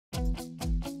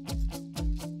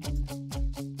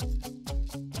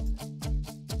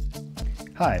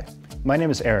Hi, my name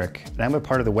is Eric, and I'm a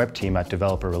part of the web team at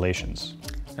Developer Relations.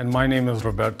 And my name is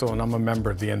Roberto, and I'm a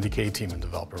member of the NDK team in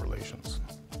Developer Relations.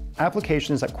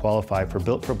 Applications that qualify for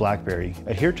Built for BlackBerry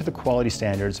adhere to the quality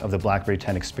standards of the BlackBerry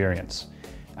 10 experience.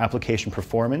 Application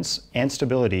performance and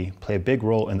stability play a big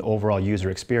role in the overall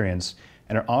user experience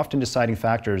and are often deciding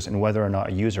factors in whether or not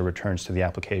a user returns to the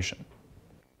application.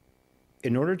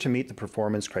 In order to meet the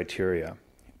performance criteria,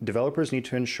 developers need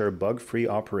to ensure bug-free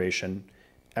operation,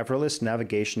 effortless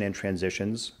navigation and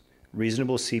transitions,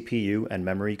 reasonable CPU and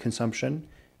memory consumption,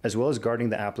 as well as guarding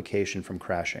the application from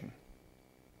crashing.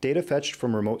 Data fetched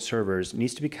from remote servers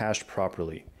needs to be cached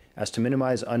properly, as to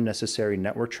minimize unnecessary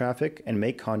network traffic and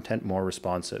make content more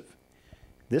responsive.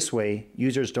 This way,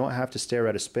 users don't have to stare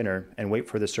at a spinner and wait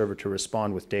for the server to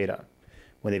respond with data,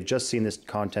 when they've just seen this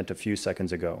content a few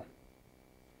seconds ago.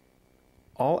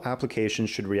 All applications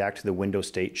should react to the window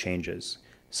state changes,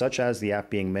 such as the app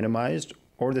being minimized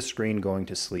or the screen going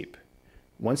to sleep.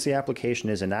 Once the application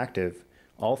is inactive,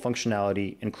 all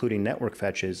functionality, including network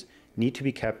fetches, need to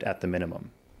be kept at the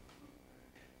minimum.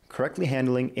 Correctly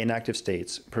handling inactive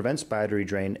states prevents battery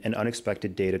drain and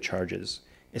unexpected data charges,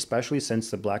 especially since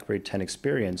the BlackBerry 10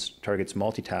 experience targets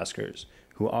multitaskers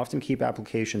who often keep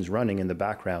applications running in the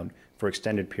background for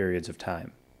extended periods of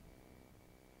time.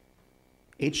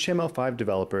 HTML5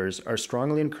 developers are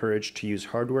strongly encouraged to use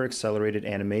hardware-accelerated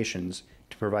animations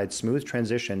to provide smooth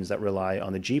transitions that rely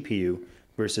on the GPU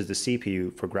versus the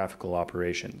CPU for graphical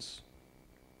operations.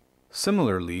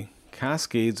 Similarly,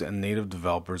 Cascades and native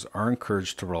developers are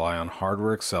encouraged to rely on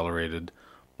hardware-accelerated,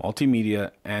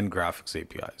 multimedia, and graphics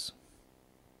APIs.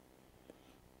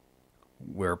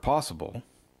 Where possible,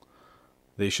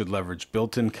 they should leverage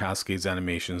built-in Cascades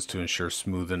animations to ensure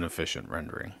smooth and efficient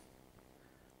rendering.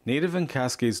 Native and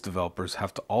Cascades developers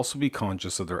have to also be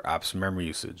conscious of their app's memory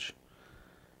usage.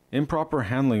 Improper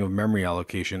handling of memory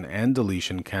allocation and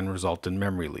deletion can result in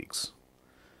memory leaks.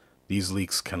 These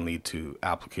leaks can lead to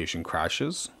application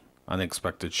crashes,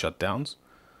 unexpected shutdowns,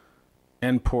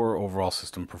 and poor overall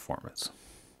system performance.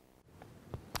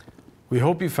 We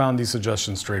hope you found these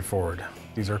suggestions straightforward.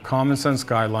 These are common sense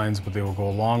guidelines, but they will go a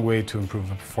long way to improve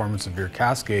the performance of your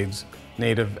Cascades,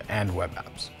 native, and web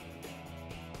apps.